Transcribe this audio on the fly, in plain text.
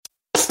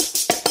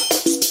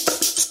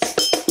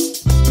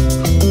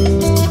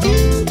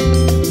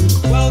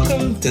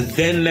to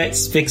Then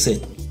Let's Fix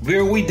It,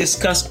 where we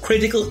discuss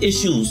critical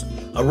issues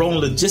around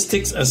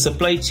logistics and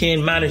supply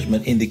chain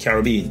management in the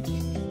Caribbean.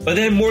 But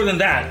then more than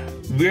that,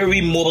 where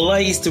we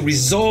mobilize to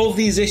resolve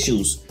these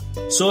issues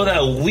so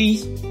that we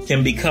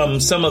can become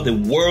some of the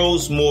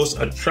world's most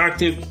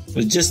attractive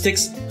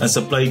logistics and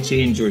supply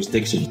chain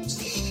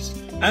jurisdictions.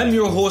 I'm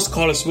your host,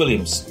 Collis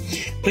Williams.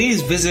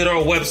 Please visit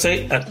our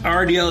website at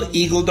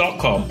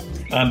rdleagle.com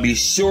and be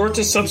sure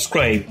to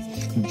subscribe,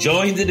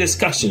 join the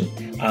discussion,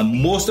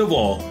 and most of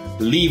all,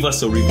 leave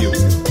us a review.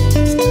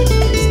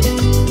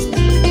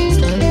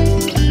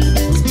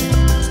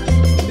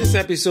 This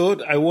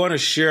episode, I want to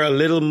share a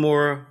little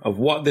more of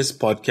what this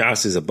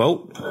podcast is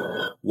about,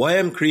 why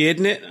I'm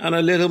creating it, and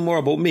a little more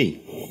about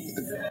me.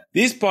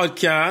 These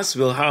podcasts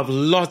will have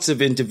lots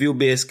of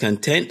interview-based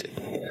content,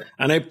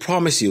 and I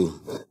promise you,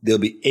 they'll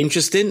be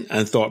interesting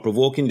and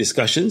thought-provoking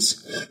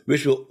discussions,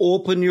 which will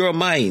open your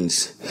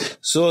minds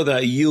so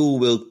that you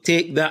will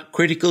take that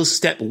critical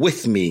step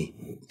with me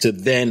to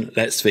then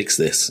let's fix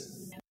this.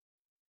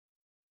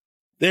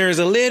 There is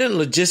a latent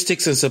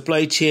logistics and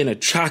supply chain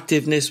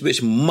attractiveness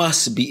which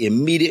must be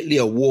immediately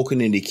awoken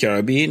in the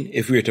Caribbean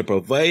if we are to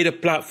provide a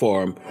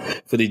platform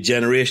for the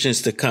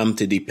generations to come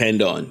to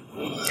depend on.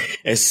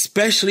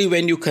 Especially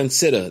when you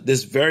consider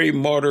this very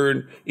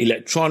modern,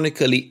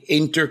 electronically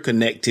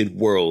interconnected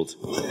world.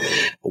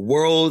 A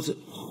world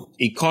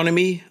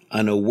economy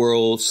and a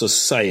world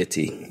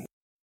society.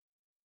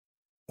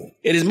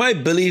 It is my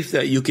belief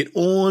that you can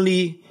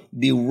only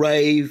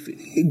derive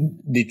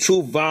the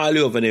true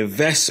value of an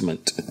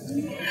investment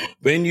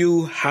when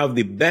you have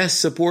the best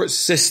support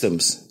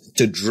systems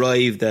to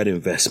drive that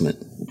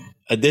investment.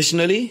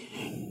 Additionally,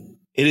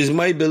 it is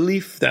my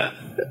belief that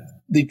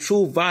the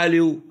true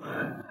value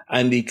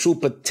and the true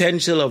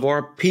potential of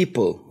our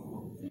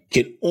people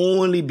can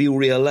only be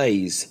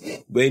realized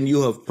when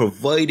you have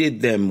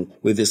provided them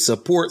with a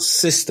support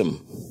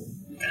system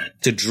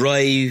to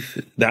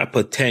drive that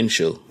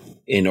potential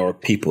in our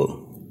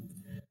people.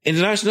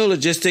 International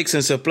logistics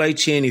and supply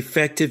chain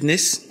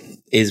effectiveness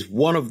is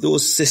one of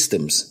those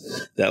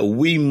systems that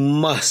we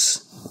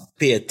must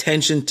pay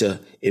attention to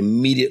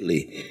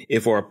immediately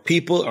if our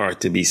people are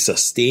to be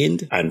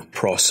sustained and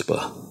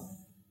prosper.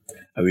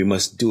 And we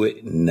must do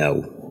it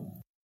now.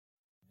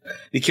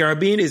 The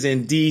Caribbean is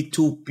indeed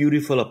too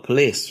beautiful a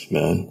place,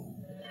 man,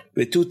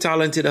 with too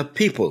talented a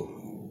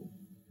people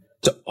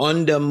to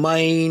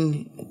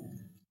undermine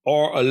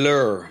or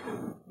allure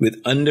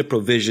with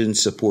under-provisioned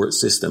support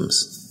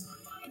systems.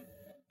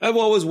 I've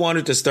always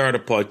wanted to start a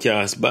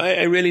podcast, but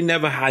I really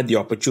never had the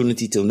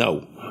opportunity till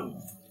now.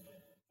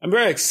 I'm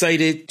very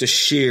excited to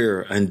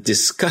share and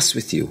discuss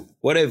with you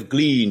what I've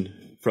gleaned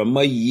from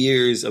my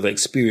years of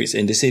experience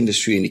in this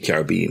industry in the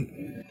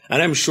Caribbean.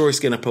 And I'm sure it's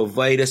going to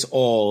provide us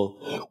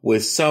all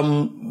with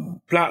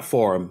some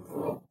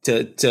platform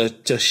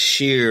to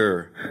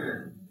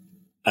share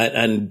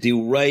and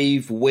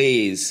derive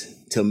ways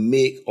to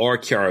make our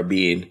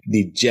Caribbean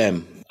the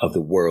gem of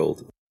the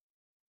world.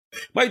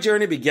 My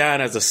journey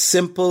began as a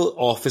simple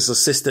office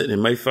assistant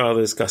in my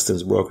father's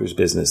customs brokerage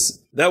business.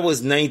 That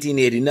was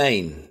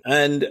 1989.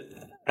 And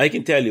I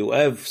can tell you,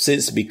 I've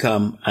since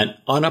become an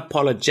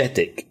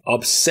unapologetic,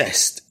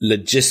 obsessed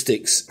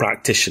logistics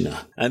practitioner.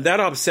 And that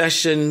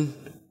obsession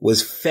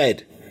was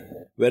fed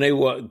when I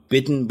was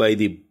bitten by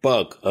the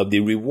bug of the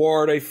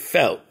reward I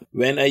felt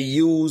when I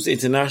used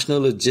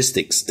international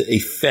logistics to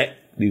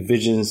effect the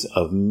visions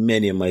of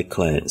many of my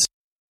clients.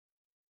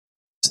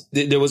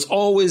 There was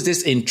always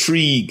this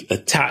intrigue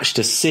attached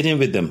to sitting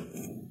with them,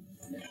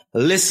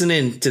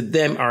 listening to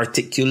them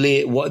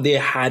articulate what they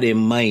had in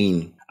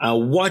mind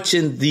and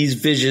watching these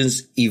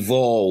visions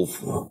evolve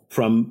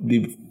from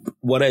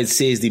what I'd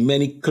say is the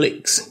many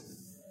clicks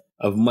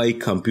of my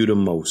computer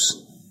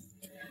mouse.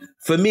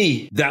 For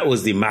me, that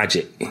was the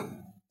magic.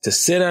 To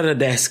sit at a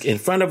desk in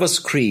front of a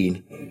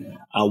screen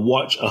and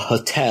watch a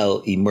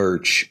hotel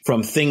emerge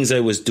from things I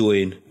was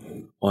doing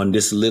on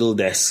this little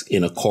desk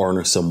in a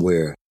corner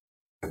somewhere.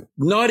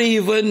 Not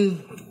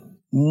even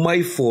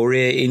my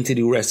foray into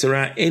the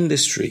restaurant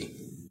industry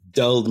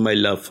dulled my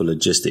love for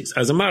logistics.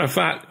 As a matter of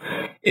fact,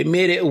 it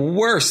made it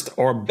worse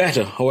or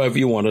better, however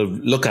you want to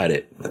look at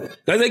it.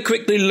 Because I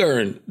quickly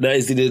learned that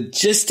it's the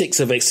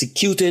logistics of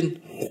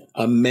executing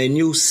a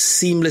menu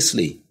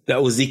seamlessly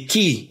that was the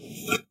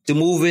key to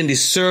moving the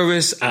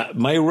service at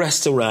my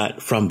restaurant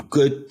from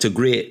good to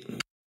great.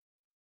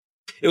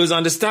 It was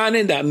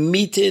understanding that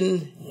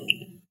meeting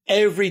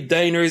every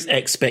diner's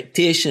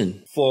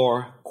expectation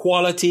for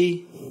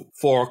quality,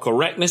 for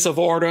correctness of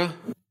order,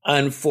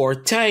 and for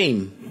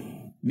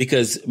time,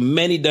 because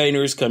many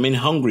diners come in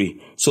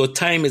hungry. So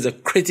time is a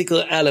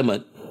critical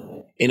element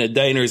in a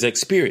diner's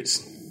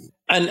experience.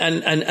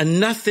 And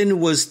nothing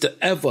was to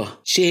ever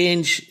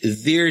change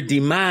their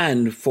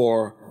demand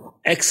for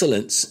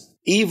excellence.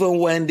 Even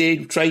when they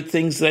tried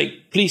things like,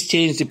 please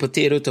change the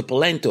potato to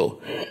polenta.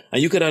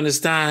 And you could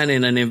understand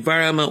in an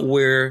environment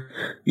where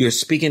you're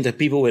speaking to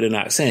people with an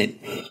accent,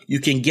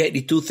 you can get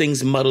the two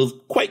things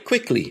muddled quite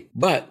quickly.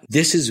 But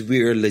this is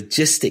where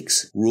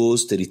logistics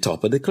rose to the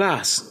top of the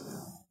class.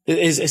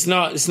 It's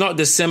not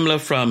dissimilar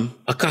from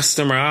a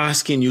customer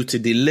asking you to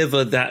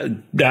deliver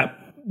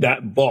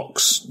that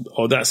box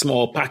or that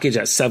small package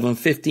at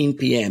 7:15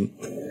 p.m.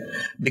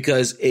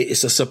 because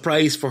it's a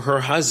surprise for her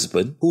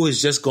husband who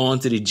has just gone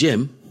to the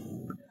gym,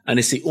 and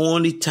it's the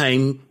only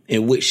time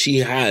in which she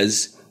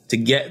has to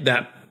get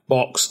that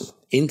box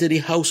into the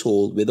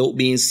household without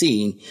being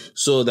seen,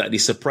 so that the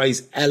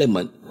surprise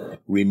element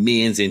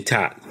remains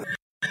intact.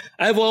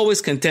 I've always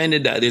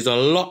contended that there's a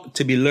lot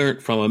to be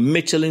learned from a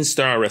Michelin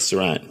star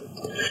restaurant.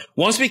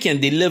 Once we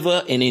can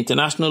deliver an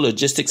international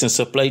logistics and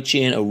supply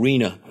chain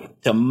arena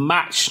to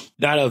match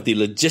that of the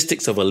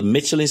logistics of a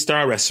Michelin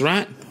star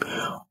restaurant,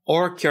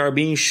 our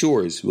Caribbean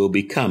shores will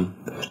become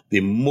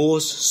the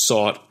most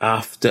sought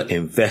after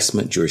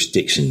investment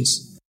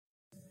jurisdictions.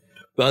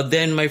 Well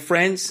then, my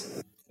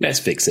friends, let's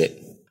fix it.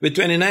 With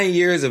 29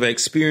 years of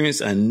experience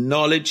and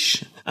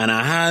knowledge and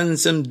a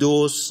handsome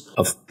dose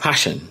of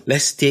passion,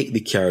 let's take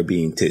the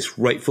Caribbean to its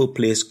rightful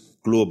place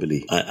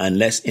globally, and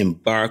let's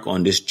embark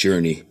on this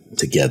journey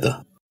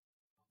together.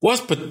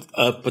 What's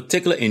a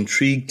particular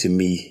intrigue to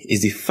me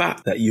is the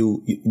fact that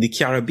the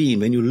Caribbean,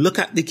 when you look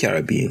at the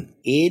Caribbean,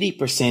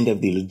 80% of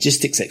the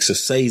logistics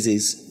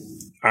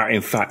exercises are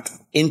in fact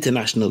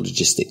international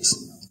logistics.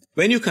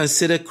 When you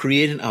consider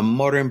creating a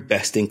modern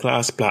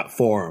best-in-class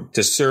platform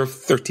to serve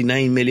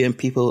 39 million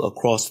people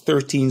across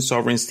 13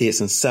 sovereign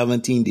states and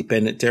 17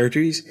 dependent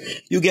territories,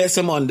 you get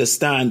some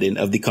understanding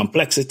of the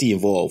complexity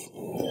involved.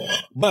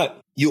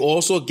 But you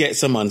also get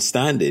some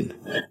understanding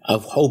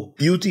of how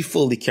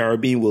beautiful the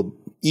Caribbean will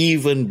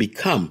even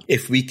become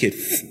if we could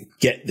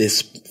get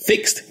this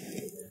fixed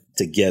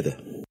together.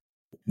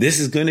 This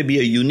is going to be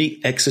a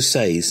unique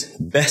exercise,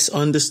 best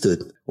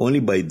understood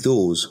only by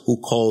those who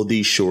call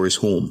these shores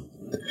home.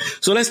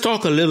 So let's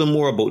talk a little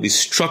more about the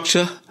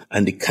structure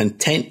and the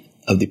content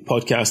of the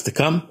podcast to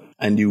come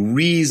and the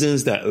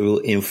reasons that will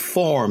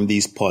inform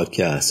these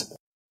podcasts.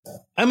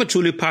 I'm a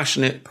truly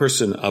passionate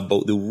person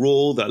about the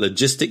role that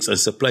logistics and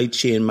supply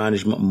chain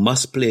management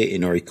must play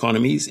in our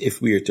economies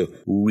if we are to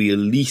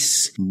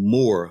release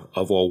more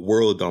of our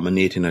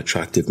world-dominating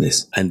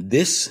attractiveness, and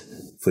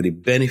this for the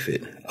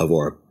benefit of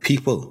our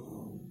people.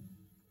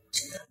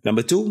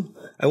 Number 2,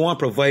 I want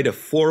to provide a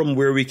forum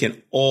where we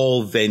can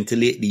all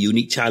ventilate the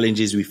unique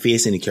challenges we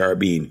face in the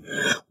Caribbean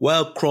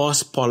while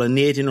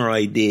cross-pollinating our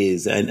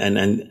ideas and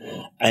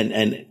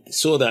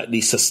so that the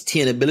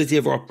sustainability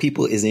of our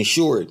people is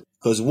ensured.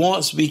 Because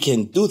once we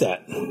can do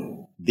that,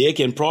 they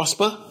can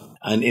prosper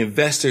and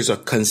investors are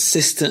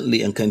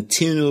consistently and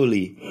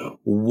continually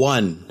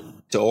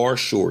won to our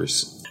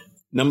shores.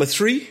 Number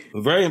 3,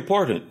 very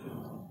important,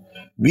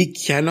 we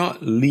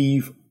cannot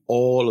leave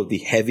all of the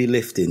heavy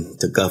lifting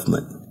to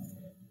government.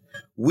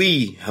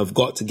 We have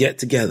got to get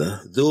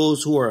together,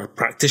 those who are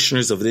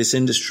practitioners of this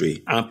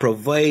industry, and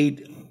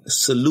provide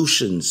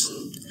solutions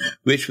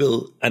which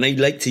will, and I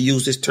like to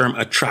use this term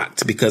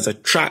attract, because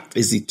attract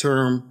is the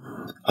term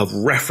of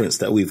reference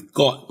that we've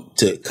got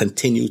to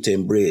continue to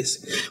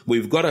embrace.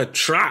 We've got to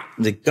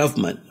attract the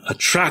government,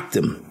 attract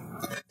them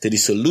to the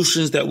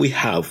solutions that we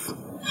have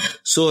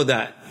so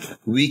that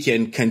we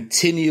can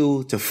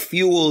continue to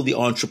fuel the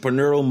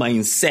entrepreneurial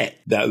mindset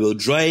that will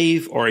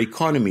drive our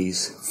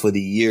economies for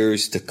the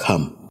years to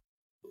come.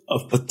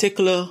 Of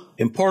particular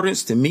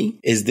importance to me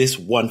is this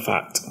one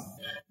fact.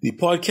 The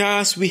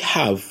podcast we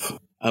have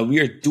and we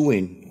are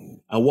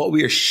doing and what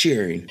we are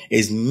sharing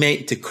is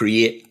meant to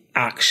create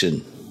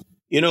action.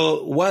 You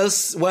know, while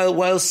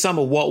some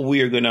of what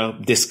we are going to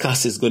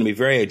discuss is going to be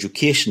very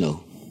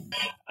educational,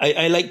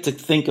 I like to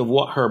think of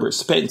what Herbert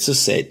Spencer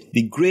said.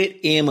 The great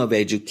aim of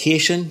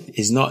education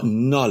is not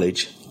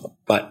knowledge,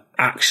 but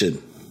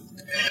action.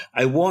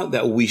 I want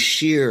that we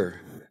share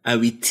and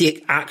we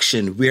take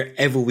action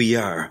wherever we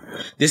are.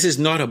 This is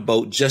not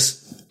about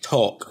just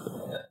talk.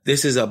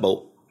 This is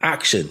about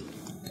action.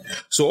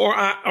 So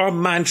our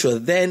mantra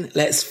then,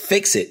 let's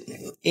fix it,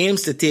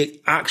 aims to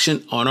take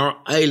action on our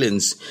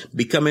islands,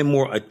 becoming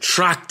more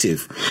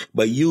attractive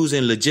by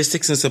using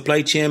logistics and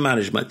supply chain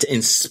management to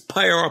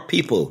inspire our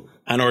people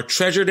and our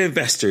treasured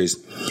investors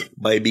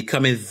by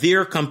becoming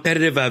their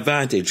competitive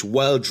advantage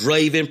while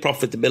driving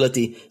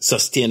profitability,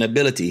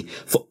 sustainability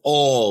for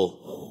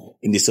all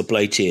in the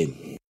supply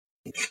chain.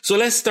 So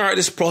let's start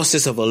this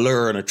process of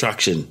allure and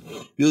attraction.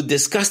 We'll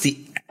discuss the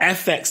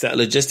effects that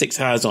logistics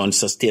has on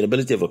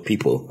sustainability of our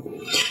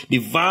people, the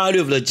value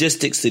of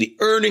logistics to the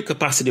earning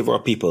capacity of our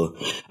people,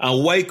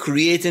 and why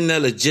creating a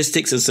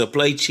logistics and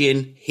supply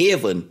chain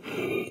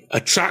haven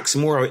attracts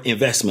more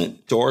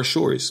investment to our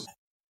shores.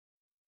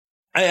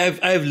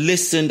 I've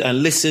listened,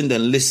 and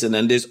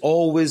there's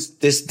always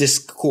this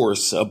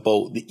discourse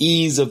about the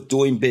ease of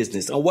doing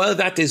business. And while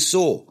that is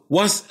so,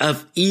 what's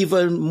of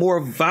even more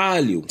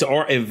value to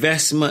our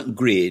investment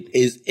grade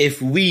is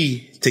if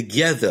we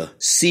together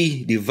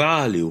see the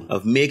value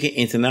of making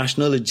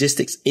international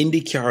logistics in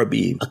the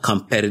Caribbean a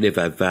competitive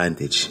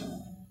advantage.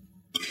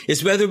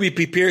 It's whether we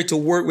prepare to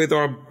work with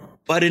our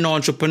budding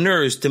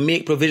entrepreneurs to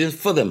make provisions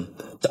for them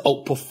to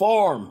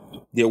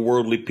outperform their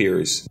worldly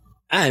peers.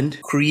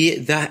 and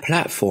create that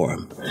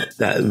platform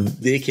that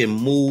they can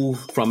move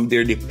from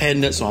their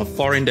dependence on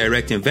foreign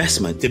direct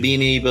investment to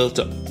being able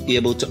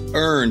to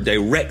earn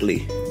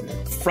directly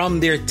from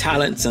their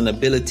talents and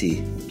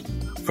ability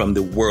from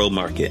the world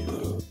market.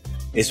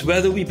 It's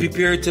whether we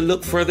prepare to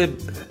look further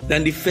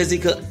than the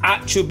physical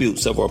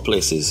attributes of our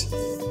places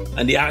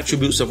and the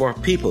attributes of our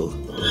people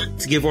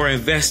to give our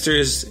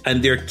investors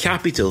and their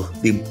capital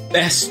the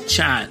best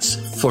chance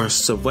for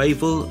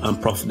survival and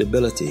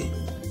profitability.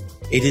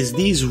 It is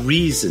these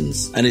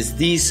reasons and it's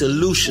these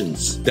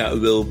solutions that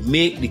will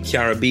make the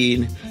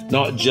Caribbean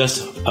not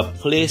just a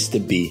place to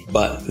be,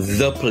 but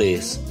the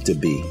place to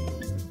be.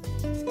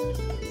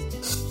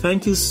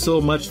 Thank you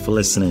so much for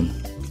listening.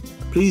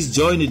 Please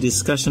join the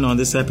discussion on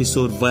this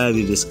episode via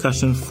the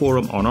discussion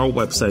forum on our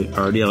website,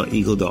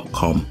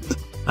 rdleagle.com.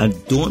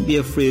 And don't be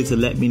afraid to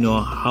let me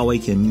know how I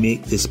can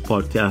make this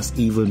podcast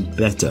even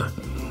better.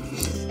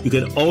 You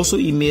can also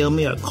email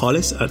me at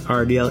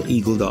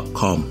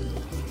collis@rdleagle.com.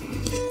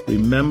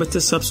 Remember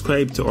to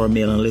subscribe to our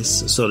mailing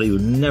list so that you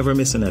never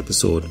miss an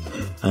episode,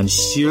 and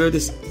share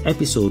this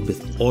episode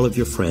with all of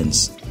your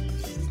friends.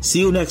 See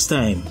you next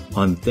time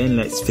on Then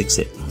Let's Fix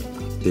It.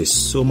 There's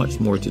so much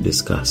more to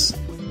discuss.